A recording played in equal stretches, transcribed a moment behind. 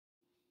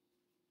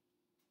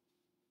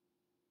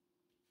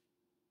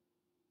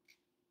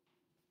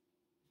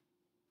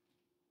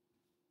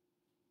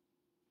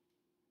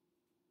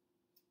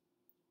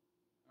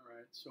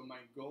right? So my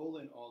goal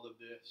in all of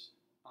this,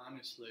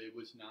 honestly,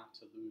 was not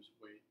to lose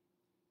weight.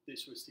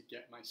 This was to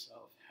get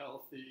myself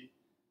healthy,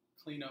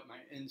 clean up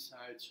my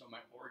insides so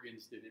my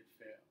organs didn't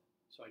fail.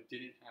 So I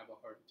didn't have a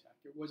heart attack.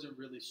 It wasn't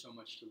really so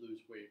much to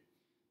lose weight.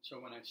 So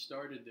when I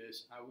started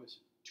this, I was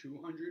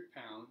 200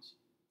 pounds,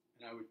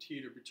 and I would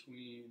teeter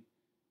between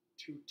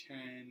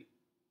 210,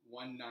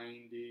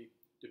 190,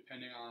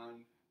 depending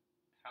on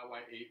how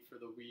I ate for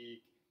the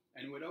week.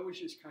 And it would always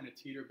just kind of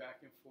teeter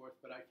back and forth,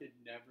 but I could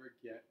never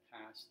get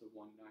past the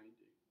 190.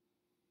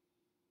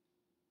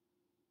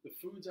 The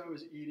foods I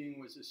was eating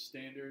was the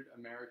standard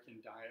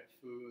American diet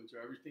foods, or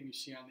everything you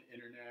see on the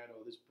internet,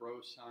 all this bro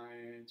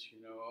science,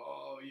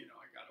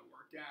 I gotta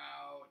work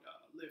out,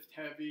 lift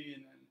heavy,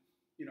 and then,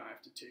 I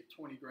have to take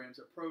 20 grams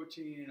of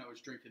protein. I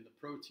was drinking the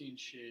protein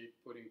shake,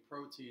 putting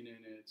protein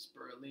in it,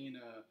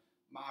 spirulina,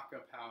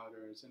 maca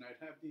powders, and I'd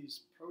have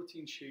these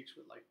protein shakes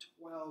with like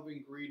 12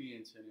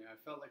 ingredients in it. I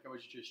felt like I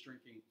was just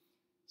drinking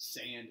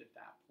sand at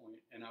that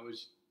point, and I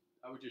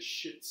would just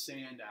shit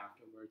sand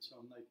afterwards. So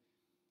I'm like,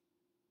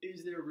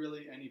 is there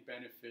really any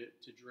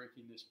benefit to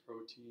drinking this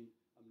protein?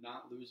 I'm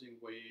not losing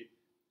weight.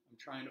 I'm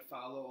trying to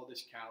follow all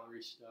this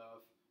calorie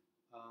stuff.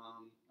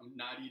 I'm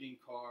not eating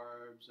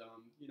carbs.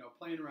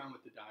 Playing around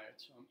with the diet.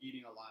 So I'm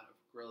eating a lot of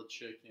grilled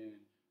chicken,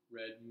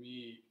 red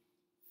meat,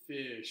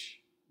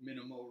 fish,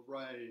 minimal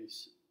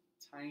rice,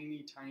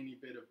 tiny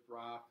bit of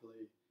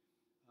broccoli,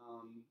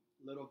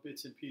 little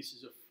bits and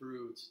pieces of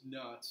fruits,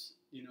 nuts,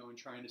 and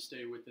trying to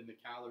stay within the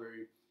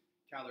calorie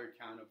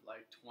count of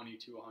like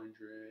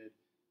 2,200,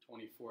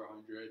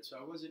 2,400. So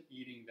I wasn't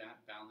eating that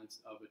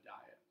balanced of a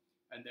diet.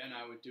 And then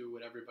I would do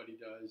what everybody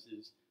does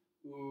is,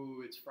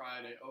 ooh, it's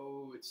Friday.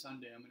 Oh, it's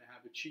Sunday. I'm going to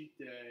have a cheat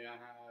day.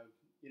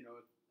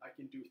 I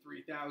can do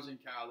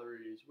 3,000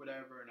 calories,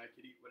 whatever, and I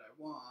could eat what I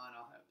want.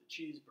 I'll have the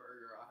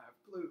cheeseburger. I'll have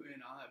gluten.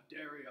 I'll have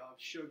dairy. I'll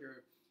have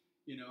sugar,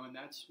 and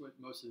that's what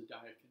most of the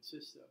diet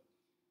consists of.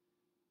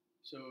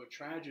 So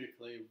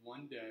tragically,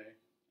 one day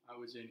I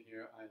was in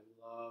here. I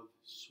love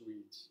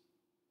sweets.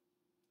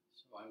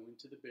 So I went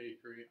to the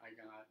bakery. I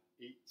got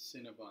 8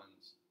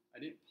 Cinnabons. I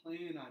didn't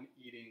plan on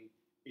eating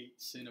 8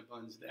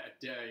 Cinnabons that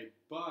day,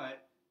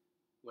 but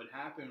what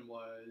happened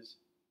was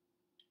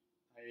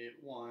I ate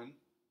 1,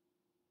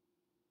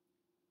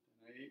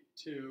 then I ate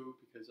 2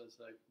 because I was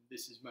like,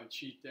 this is my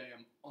cheat day.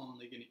 I'm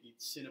only going to eat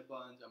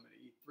Cinnabons. I'm going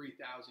to eat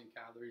 3,000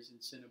 calories in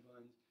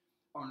Cinnabons.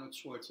 Arnold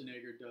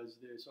Schwarzenegger does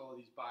this. All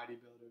these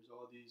bodybuilders,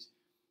 all these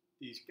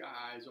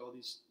guys, all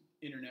these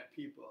internet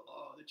people.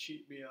 Oh, the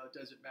cheat meal, it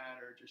doesn't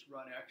matter. Just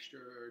run extra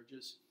or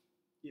just,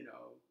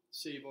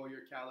 save all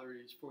your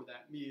calories for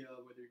that meal,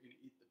 whether you're going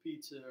to eat the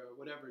pizza or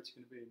whatever it's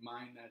going to be.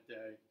 Mine that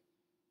day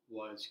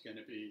was going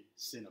to be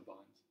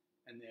Cinnabons,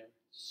 and they're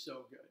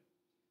so good.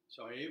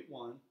 So I ate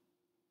 1.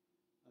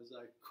 I was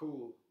like,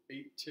 cool.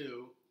 Ate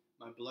 2.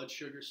 My blood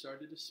sugar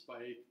started to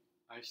spike.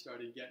 I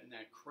started getting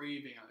that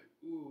craving. I'm like,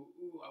 ooh,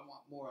 I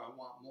want more. I'm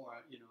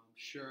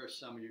sure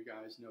some of you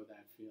guys know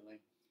that feeling.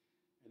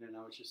 And then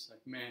I was just like,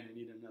 man, I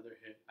need another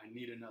hit. I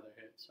need another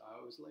hit. So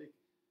I was like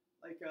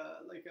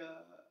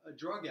a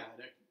drug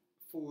addict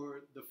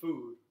for the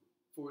food,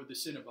 for the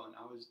Cinnabon.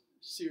 I was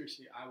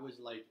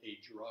like a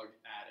drug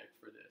addict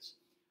for this.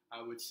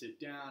 I would sit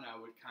down, I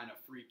would kind of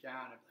freak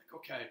out. I'd be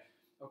like,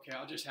 okay,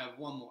 I'll just have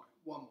one more.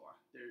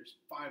 There's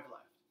 5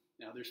 left.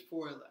 Now there's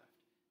 4 left.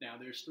 Now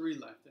there's 3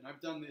 left. And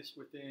I've done this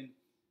within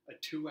a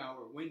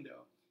 2-hour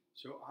window.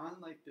 So on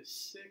like the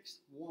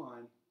 6th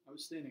one, I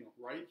was standing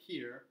right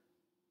here.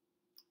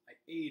 I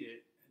ate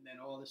it, and then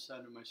all of a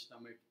sudden my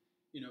stomach,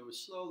 was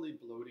slowly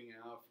bloating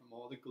out from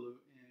all the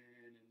gluten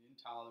and the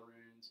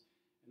intolerance.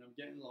 And I'm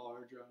getting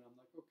larger, and I'm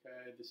like,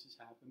 okay, this has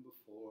happened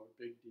before,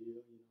 big deal.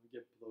 I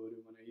get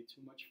bloated when I eat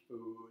too much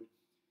food.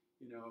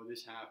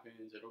 This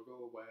happens, it'll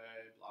go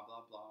away, blah,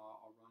 blah,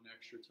 blah. I'll run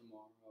extra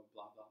tomorrow,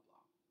 blah, blah,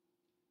 blah.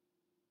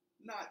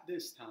 Not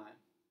this time.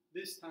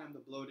 This time the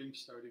bloating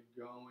started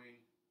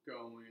going, and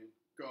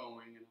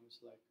I was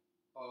like,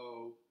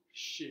 oh,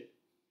 shit.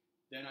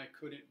 Then I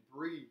couldn't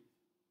breathe.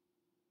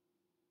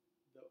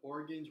 The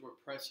organs were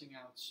pressing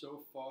out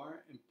so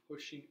far and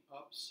pushing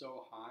up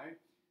so high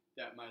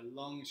that my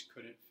lungs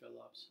couldn't fill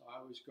up. So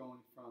I was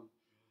going from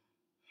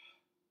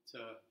to,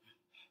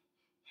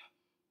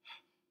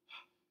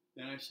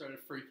 then I started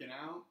freaking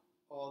out.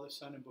 All of a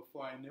sudden,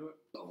 before I knew it,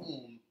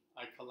 boom,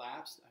 I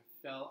collapsed. I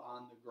fell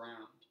on the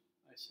ground.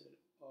 I said,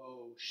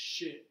 oh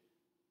shit,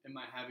 am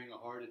I having a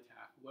heart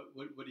attack?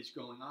 What is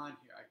going on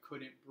here? I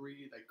couldn't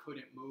breathe. I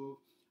couldn't move.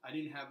 I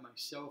didn't have my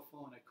cell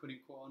phone. I couldn't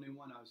call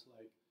anyone. I was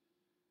like,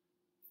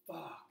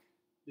 fuck,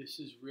 this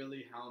is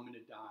really how I'm going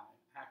to die.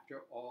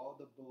 After all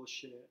the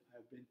bullshit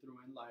I've been through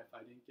in life, I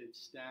didn't get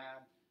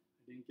stabbed,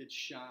 I didn't get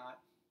shot,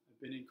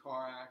 I've been in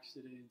car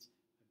accidents,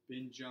 I've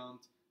been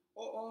jumped,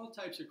 all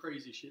types of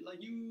crazy shit.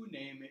 Like, you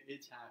name it,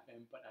 it's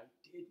happened, but I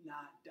did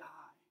not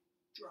die.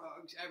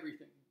 Drugs,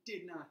 everything,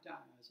 did not die.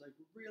 I was like,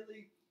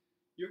 really?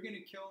 You're going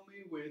to kill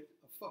me with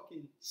a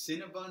fucking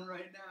Cinnabon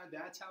right now?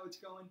 That's how it's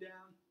going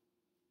down?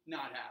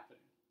 Not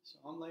happening. So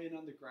I'm laying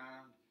on the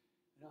ground,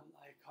 And I'm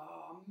like,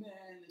 oh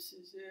man, this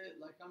is it.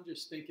 Like, I'm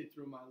just thinking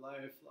through my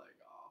life, like,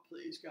 oh,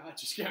 please, God,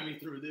 just get me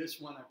through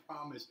this one. I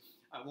promise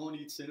I won't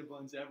eat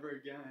Cinnabons ever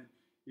again.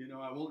 You know,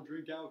 I won't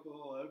drink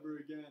alcohol ever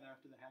again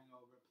after the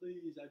hangover.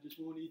 Please, I just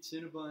won't eat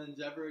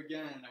Cinnabons ever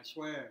again, I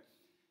swear.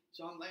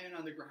 So I'm laying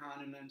on the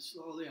ground, and then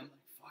slowly I'm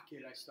like, fuck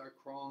it. I start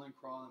crawling.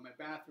 My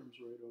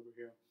bathroom's right over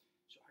here.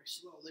 So I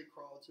slowly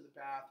crawl to the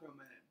bathroom,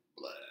 and then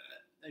blah,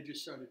 I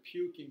just started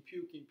puking.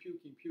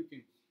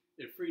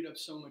 It freed up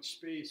so much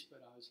space,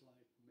 but I was like,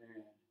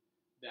 man,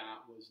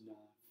 that was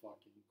not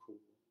fucking cool.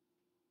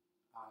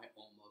 I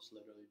almost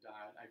literally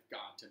died. I've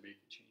got to make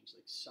a change.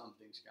 Like,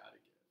 something's got to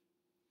give.